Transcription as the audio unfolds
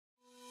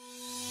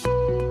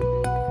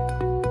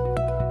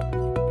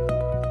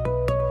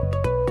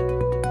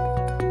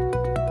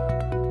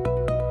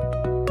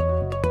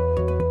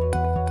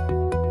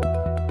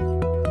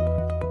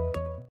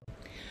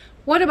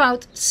What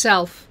about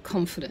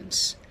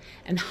self-confidence?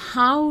 And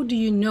how do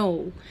you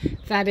know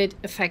that it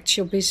affects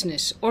your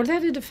business or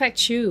that it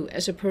affects you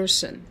as a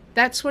person?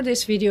 That's what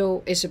this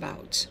video is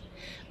about.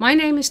 My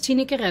name is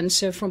Tineke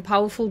Rensen from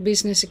Powerful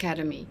Business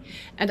Academy,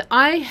 and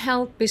I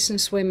help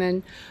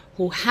businesswomen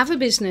who have a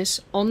business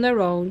on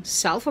their own,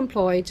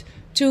 self-employed,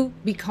 to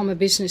become a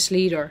business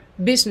leader,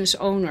 business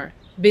owner,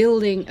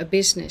 building a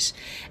business,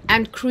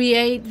 and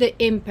create the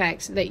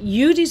impact that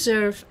you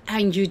deserve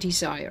and you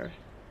desire.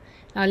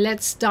 Now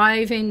let's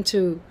dive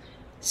into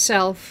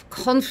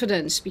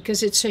self-confidence,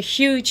 because it's a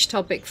huge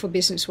topic for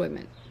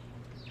businesswomen.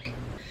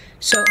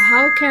 So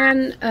how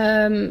can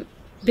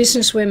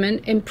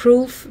businesswomen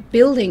improve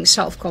building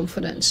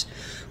self-confidence?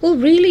 Well,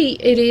 really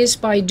it is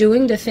by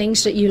doing the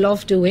things that you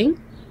love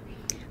doing,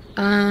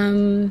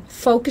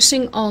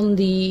 focusing on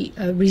the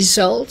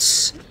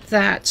results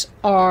that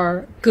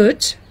are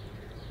good,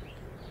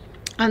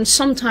 and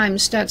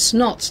sometimes that's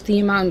not the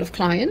amount of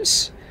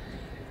clients.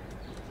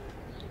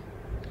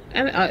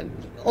 And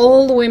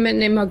all the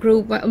women in my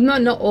group,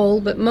 not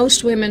all, but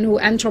most women who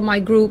enter my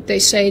group, they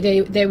say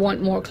they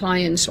want more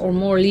clients or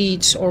more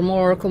leads or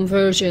more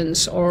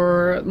conversions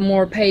or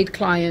more paid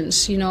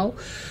clients, you know.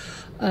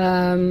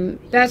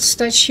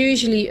 That's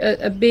usually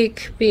a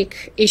big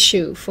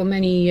issue for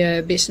many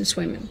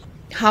businesswomen.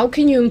 How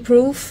can you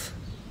improve?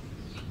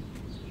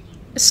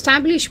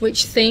 Establish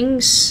which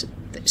things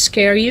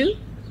scare you,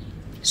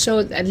 so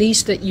at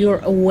least that you're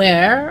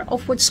aware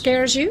of what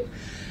scares you,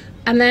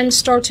 and then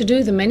start to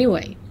do them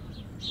anyway.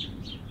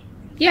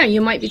 Yeah,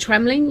 you might be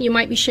trembling, you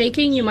might be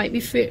shaking, you might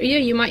be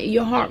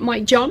your heart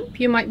might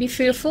jump, you might be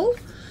fearful.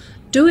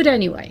 Do it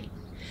anyway,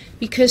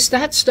 because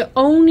that's the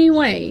only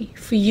way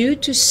for you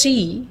to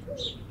see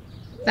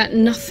that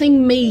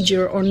nothing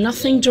major or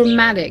nothing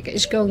dramatic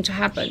is going to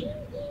happen.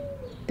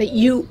 That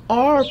you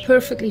are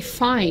perfectly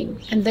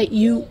fine and that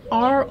you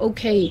are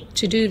okay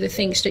to do the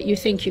things that you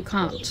think you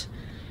can't.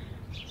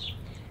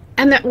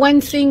 And that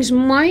when things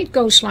might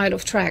go slight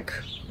off track,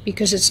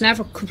 because it's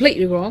never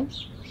completely wrong,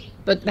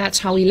 but that's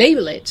how we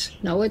label it.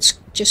 No, it's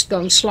just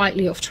going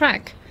slightly off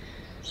track.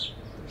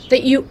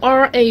 That you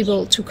are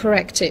able to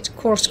correct it,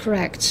 course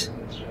correct,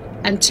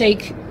 and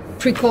take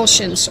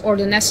precautions or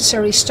the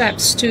necessary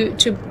steps to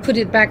put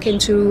it back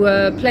into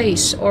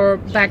place or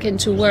back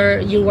into where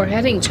you were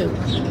heading to.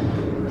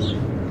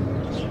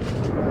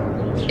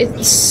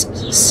 It's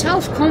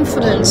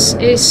self-confidence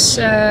is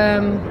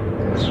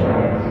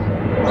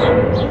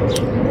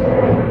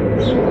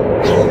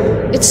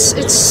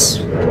it's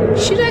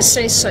should I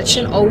say such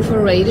an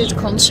overrated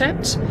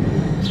concept?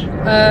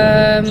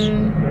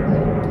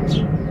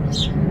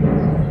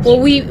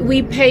 Well,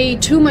 we pay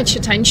too much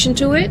attention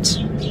to it.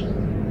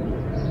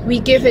 We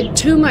give it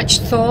too much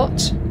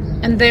thought,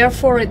 and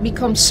therefore it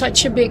becomes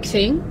such a big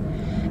thing,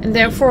 and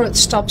therefore it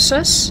stops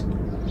us.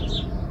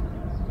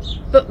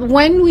 But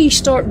when we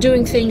start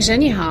doing things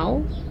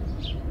anyhow,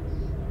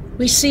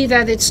 we see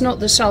that it's not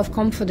the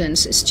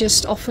self-confidence, it's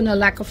just often a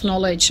lack of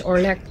knowledge or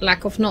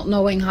lack of not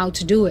knowing how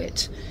to do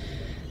it.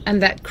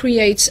 And that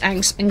creates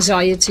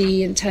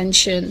anxiety and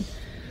tension.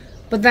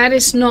 But that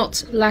is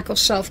not lack of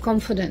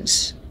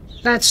self-confidence.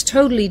 That's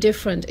totally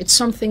different. It's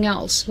something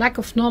else. Lack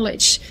of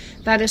knowledge,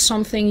 that is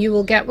something you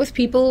will get with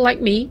people like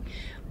me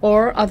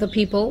or other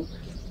people.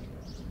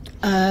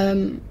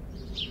 And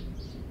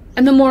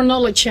the more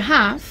knowledge you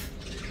have,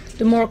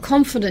 the more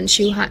confidence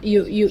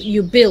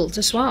you build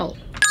as well.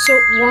 So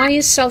why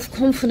is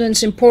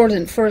self-confidence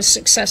important for a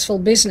successful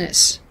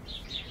business?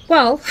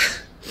 Well,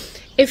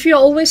 if you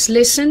always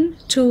listen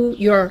to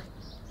your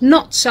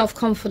not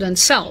self-confident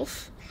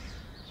self,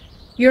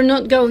 you're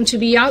not going to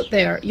be out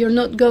there, you're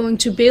not going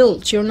to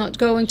build, you're not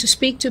going to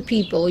speak to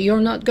people, you're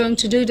not going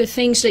to do the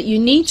things that you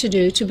need to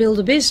do to build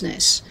a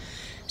business.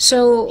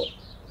 So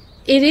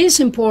it is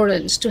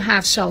important to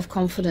have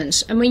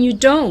self-confidence, and when you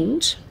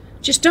don't,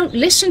 just don't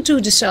listen to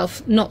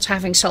the not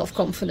having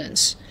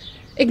self-confidence.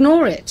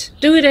 Ignore it.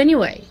 Do it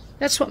anyway.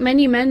 That's what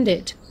many men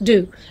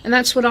do. And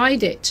that's what I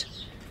did.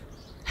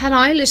 Had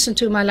I listened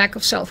to my lack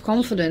of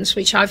self-confidence,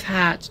 which I've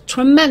had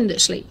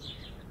tremendously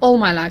all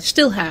my life,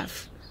 still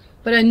have,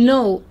 but I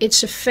know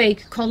it's a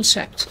fake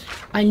concept.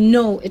 I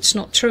know it's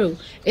not true.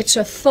 It's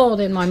a thought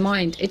in my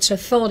mind. It's a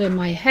thought in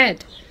my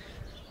head.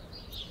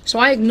 So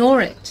I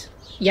ignore it.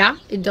 Yeah,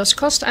 it does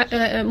cost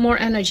more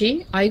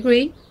energy. I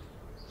agree.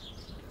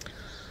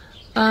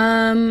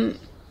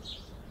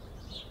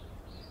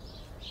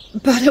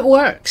 But it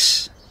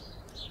works.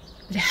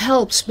 It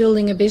helps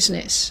building a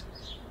business.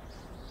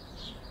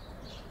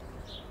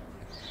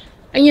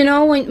 And you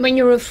know, when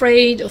you're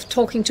afraid of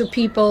talking to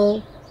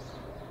people,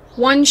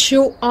 once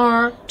you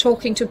are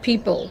talking to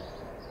people,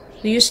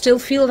 do you still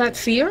feel that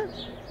fear?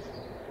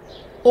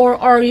 Or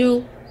are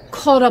you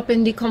caught up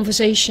in the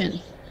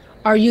conversation?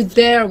 Are you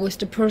there with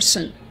the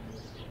person?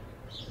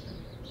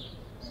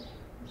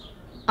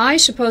 I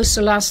suppose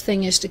the last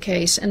thing is the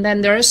case, and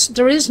then there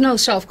is no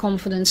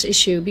self-confidence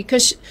issue,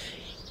 because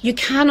you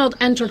cannot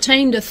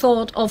entertain the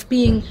thought of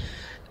being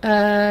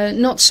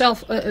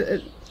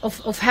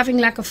of having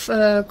lack of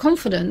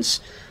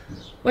confidence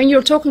when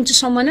you're talking to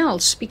someone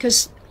else,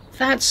 because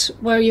That's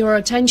where your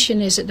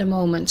attention is at the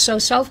moment. So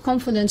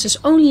self-confidence is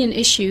only an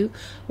issue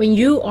when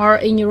you are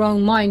in your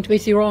own mind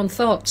with your own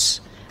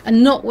thoughts,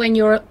 and not when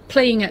you're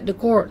playing at the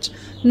court,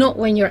 not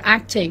when you're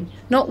acting,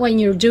 not when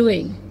you're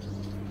doing.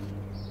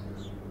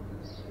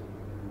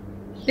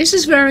 This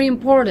is very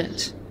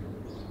important.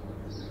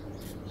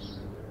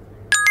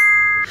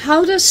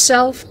 How does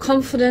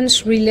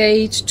self-confidence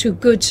relate to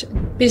good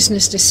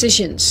business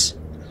decisions?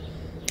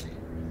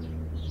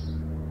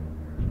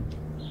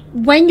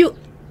 When you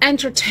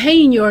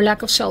entertain your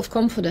lack of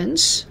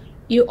self-confidence,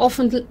 you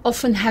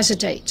often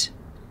hesitate.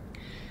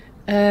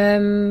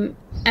 And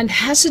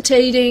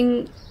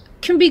hesitating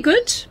can be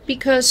good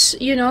because,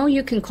 you know,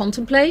 you can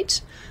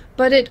contemplate,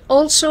 but it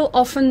also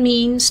often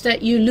means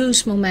that you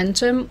lose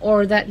momentum,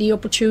 or that the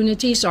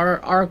opportunities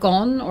are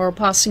gone or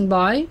passing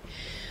by.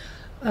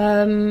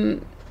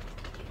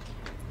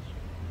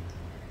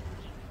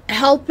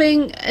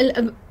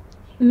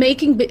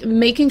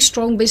 Making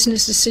strong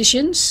business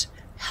decisions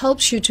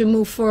helps you to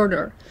move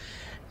further.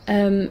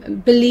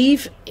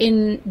 Believe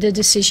in the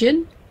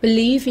decision,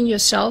 believe in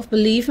yourself,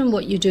 believe in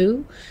what you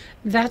do.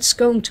 That's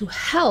going to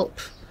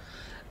help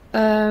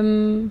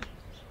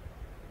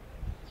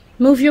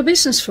move your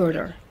business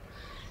further.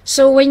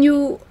 So when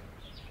you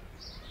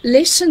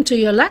listen to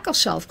your lack of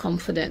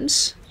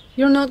self-confidence,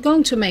 you're not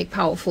going to make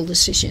powerful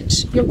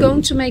decisions. You're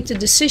going to make the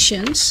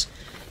decisions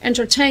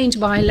entertained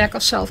by lack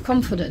of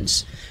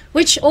self-confidence,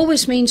 which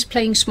always means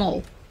playing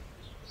small.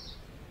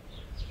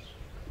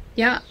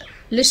 Yeah,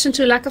 listen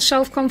to lack of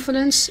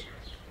self-confidence.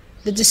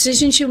 The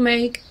decisions you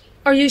make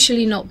are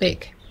usually not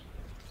big.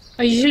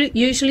 Are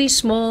usually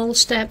small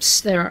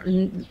steps there,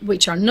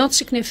 which are not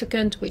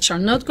significant, which are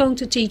not going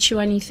to teach you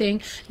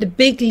anything. The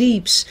big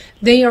leaps,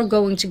 they are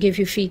going to give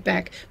you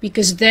feedback,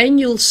 because then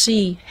you'll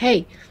see,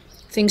 hey,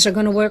 things are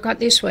going to work out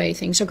this way,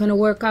 things are going to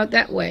work out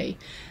that way.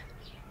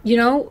 You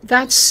know,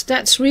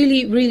 that's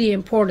really, really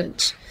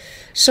important.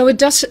 So it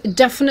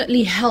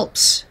definitely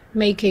helps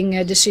making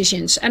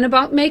decisions. And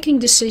about making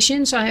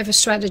decisions, I have a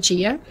strategy,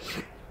 yeah?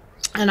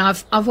 And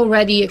I've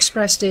already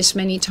expressed this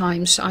many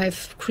times.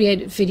 I've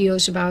created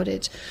videos about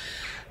it.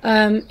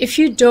 If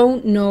you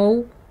don't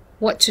know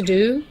what to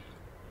do,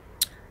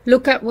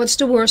 look at what's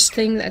the worst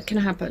thing that can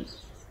happen.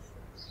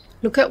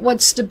 Look at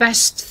what's the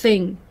best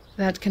thing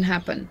that can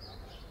happen.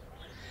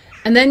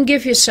 And then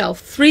give yourself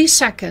 3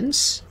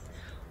 seconds.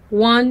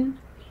 1,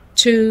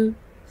 2,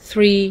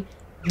 3,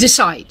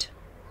 decide.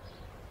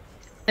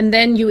 And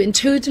then you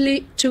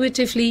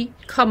intuitively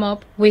come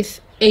up with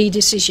a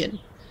decision.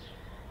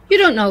 You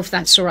don't know if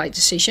that's the right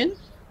decision,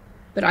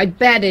 but I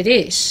bet it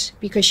is,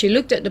 because you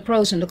looked at the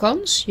pros and the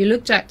cons, you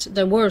looked at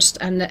the worst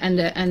and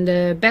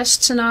the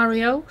best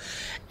scenario,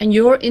 and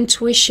your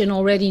intuition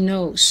already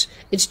knows.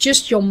 It's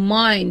just your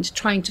mind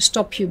trying to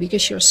stop you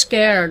because you're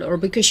scared, or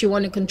because you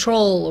want to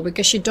control, or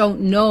because you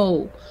don't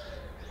know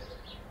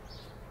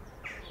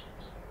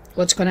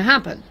what's going to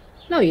happen.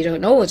 No, you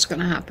don't know what's going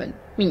to happen.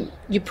 I mean,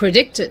 you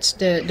predicted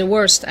the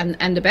worst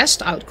and the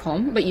best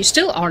outcome, but you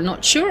still are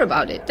not sure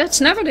about it. That's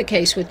never the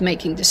case with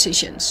making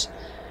decisions.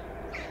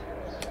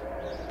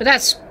 But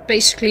that's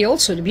basically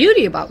also the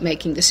beauty about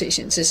making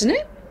decisions, isn't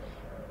it?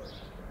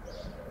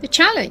 The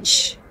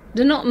challenge,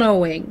 the not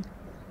knowing.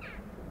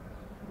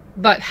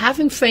 But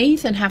having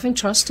faith and having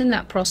trust in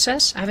that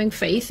process, having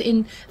faith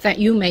in that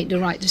you made the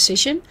right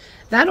decision,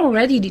 that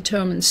already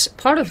determines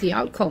part of the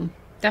outcome,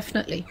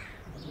 definitely.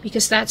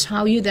 Because that's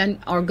how you then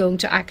are going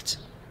to act.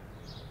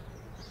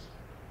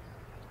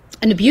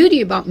 And the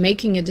beauty about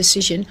making a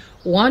decision,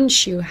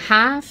 once you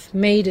have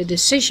made a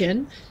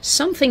decision,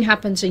 something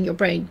happens in your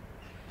brain.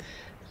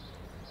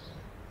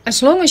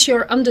 As long as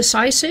you're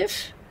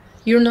undecisive,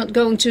 you're not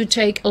going to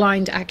take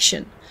aligned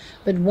action.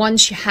 But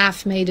once you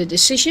have made a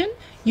decision,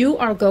 you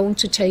are going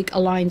to take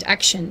aligned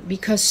action,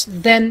 because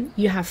then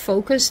you have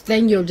focus,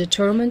 then you're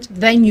determined,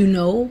 then you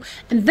know,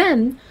 and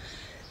then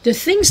the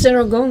things that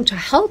are going to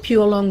help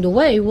you along the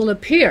way will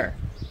appear.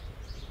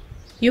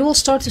 You will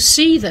start to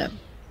see them.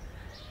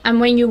 And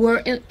when you were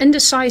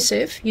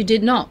indecisive, you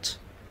did not.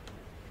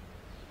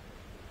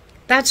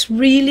 That's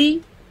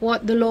really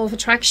what the law of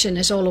attraction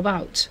is all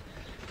about.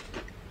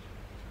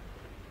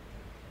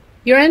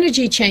 Your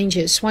energy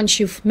changes once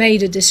you've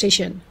made a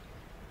decision.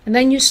 And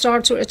then you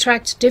start to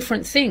attract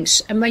different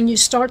things. And when you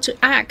start to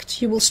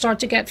act, you will start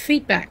to get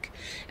feedback.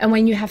 And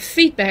when you have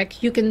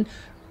feedback, you can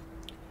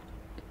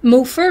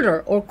move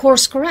further or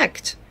course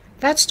correct.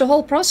 That's the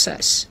whole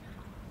process.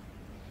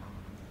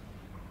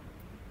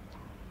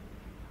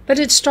 But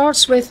it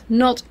starts with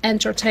not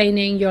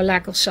entertaining your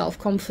lack of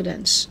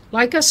self-confidence.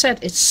 Like I said,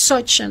 it's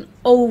such an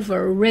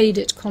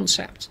overrated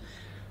concept.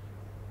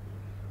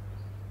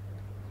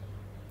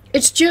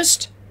 It's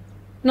just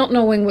not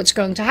knowing what's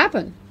going to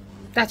happen.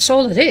 That's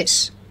all it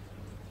is.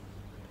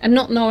 And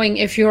not knowing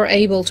if you're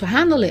able to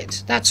handle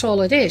it. That's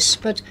all it is.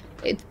 But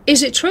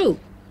is it true?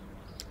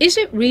 Is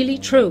it really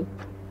true?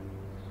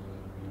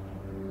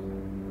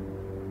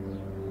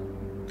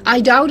 I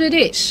doubt it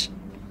is.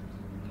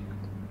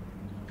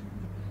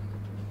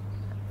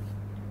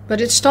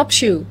 But it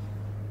stops you.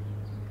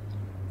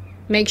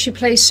 Makes you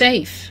play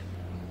safe.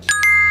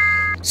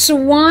 So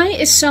why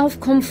is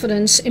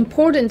self-confidence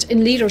important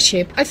in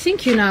leadership? I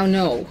think you now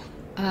know.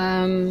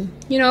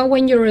 You know,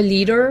 when you're a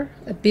leader,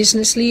 a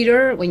business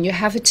leader, when you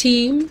have a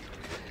team,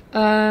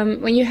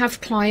 when you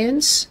have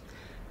clients,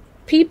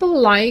 people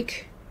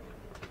like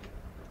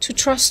to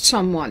trust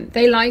someone.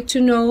 They like to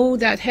know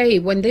that, hey,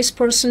 when this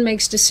person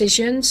makes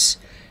decisions,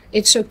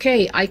 it's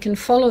okay. I can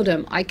follow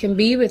them. I can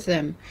be with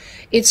them.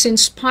 It's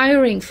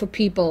inspiring for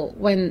people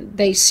when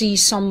they see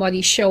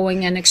somebody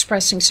showing and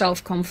expressing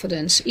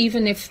self-confidence,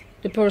 even if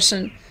the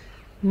person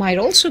might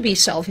also be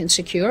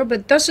self-insecure,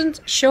 but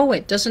doesn't show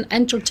it, doesn't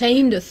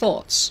entertain the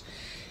thoughts,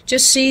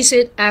 just sees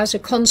it as a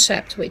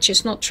concept, which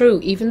is not true,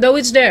 even though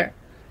it's there.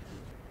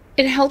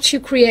 It helps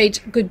you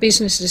create good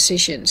business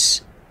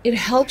decisions. It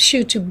helps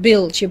you to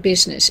build your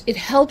business. It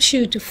helps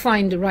you to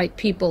find the right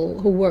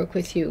people who work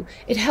with you.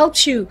 It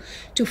helps you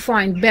to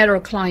find better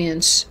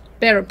clients,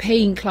 better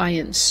paying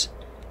clients,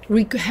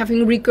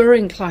 having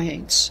recurring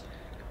clients.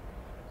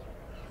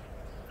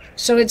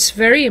 So it's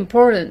very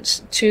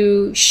important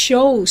to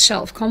show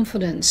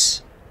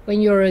self-confidence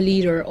when you're a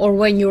leader or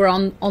when you're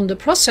on the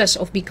process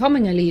of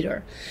becoming a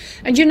leader.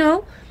 And you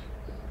know,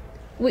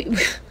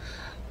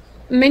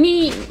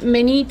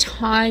 many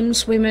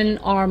times women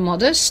are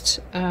modest.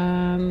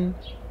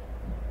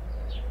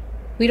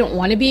 We don't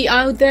want to be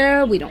out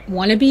there. We don't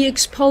want to be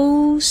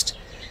exposed.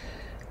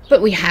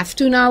 But we have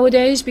to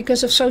nowadays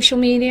because of social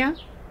media.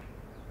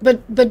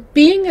 But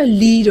being a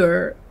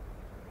leader,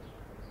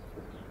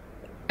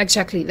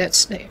 exactly,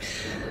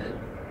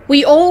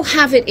 we all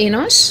have it in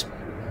us.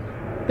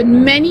 But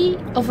many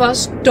of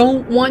us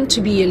don't want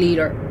to be a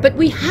leader. But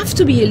we have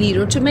to be a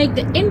leader to make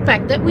the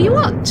impact that we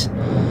want.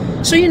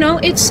 So, you know,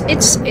 it's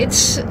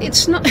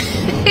not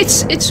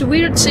it's a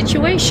weird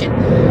situation.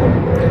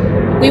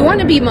 We want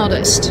to be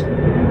modest.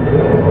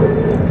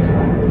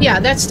 Yeah,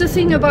 that's the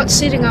thing about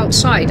sitting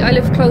outside. I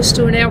live close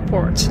to an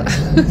airport,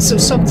 so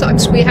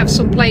sometimes we have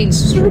some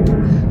planes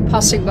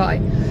passing by.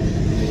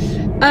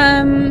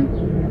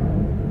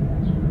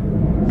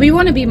 We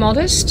want to be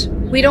modest.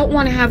 We don't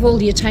want to have all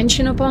the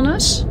attention upon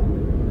us,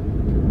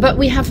 but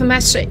we have a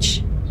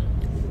message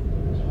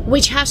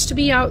which has to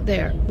be out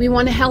there. We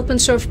want to help and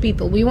serve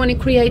people. We want to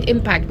create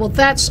impact. Well,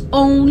 that's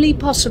only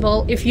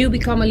possible if you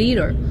become a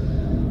leader.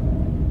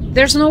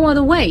 There's no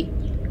other way.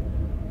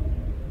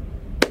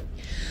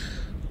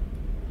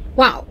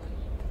 Wow.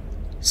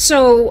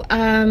 So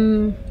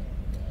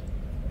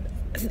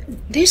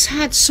this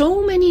had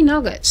so many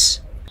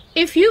nuggets.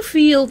 If you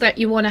feel that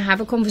you want to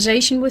have a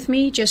conversation with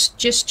me,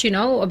 just you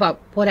know, about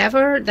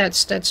whatever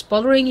that's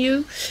bothering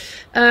you,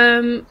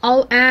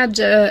 I'll add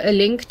a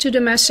link to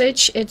the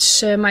message.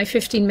 It's my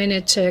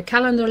 15-minute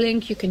calendar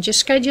link. You can just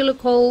schedule a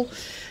call.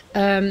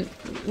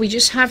 We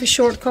just have a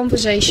short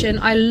conversation.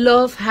 I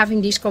love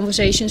having these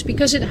conversations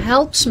because it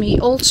helps me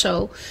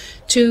also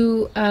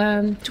to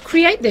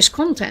create this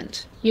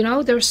content. You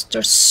know, there's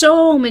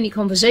so many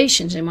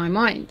conversations in my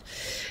mind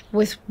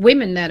with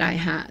women that I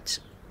had.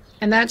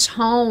 And that's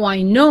how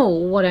I know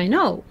what I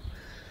know.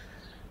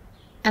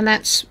 And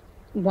that's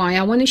why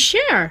I want to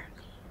share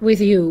with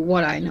you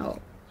what I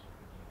know.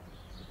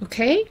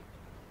 Okay?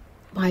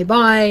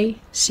 Bye-bye.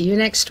 See you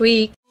next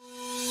week.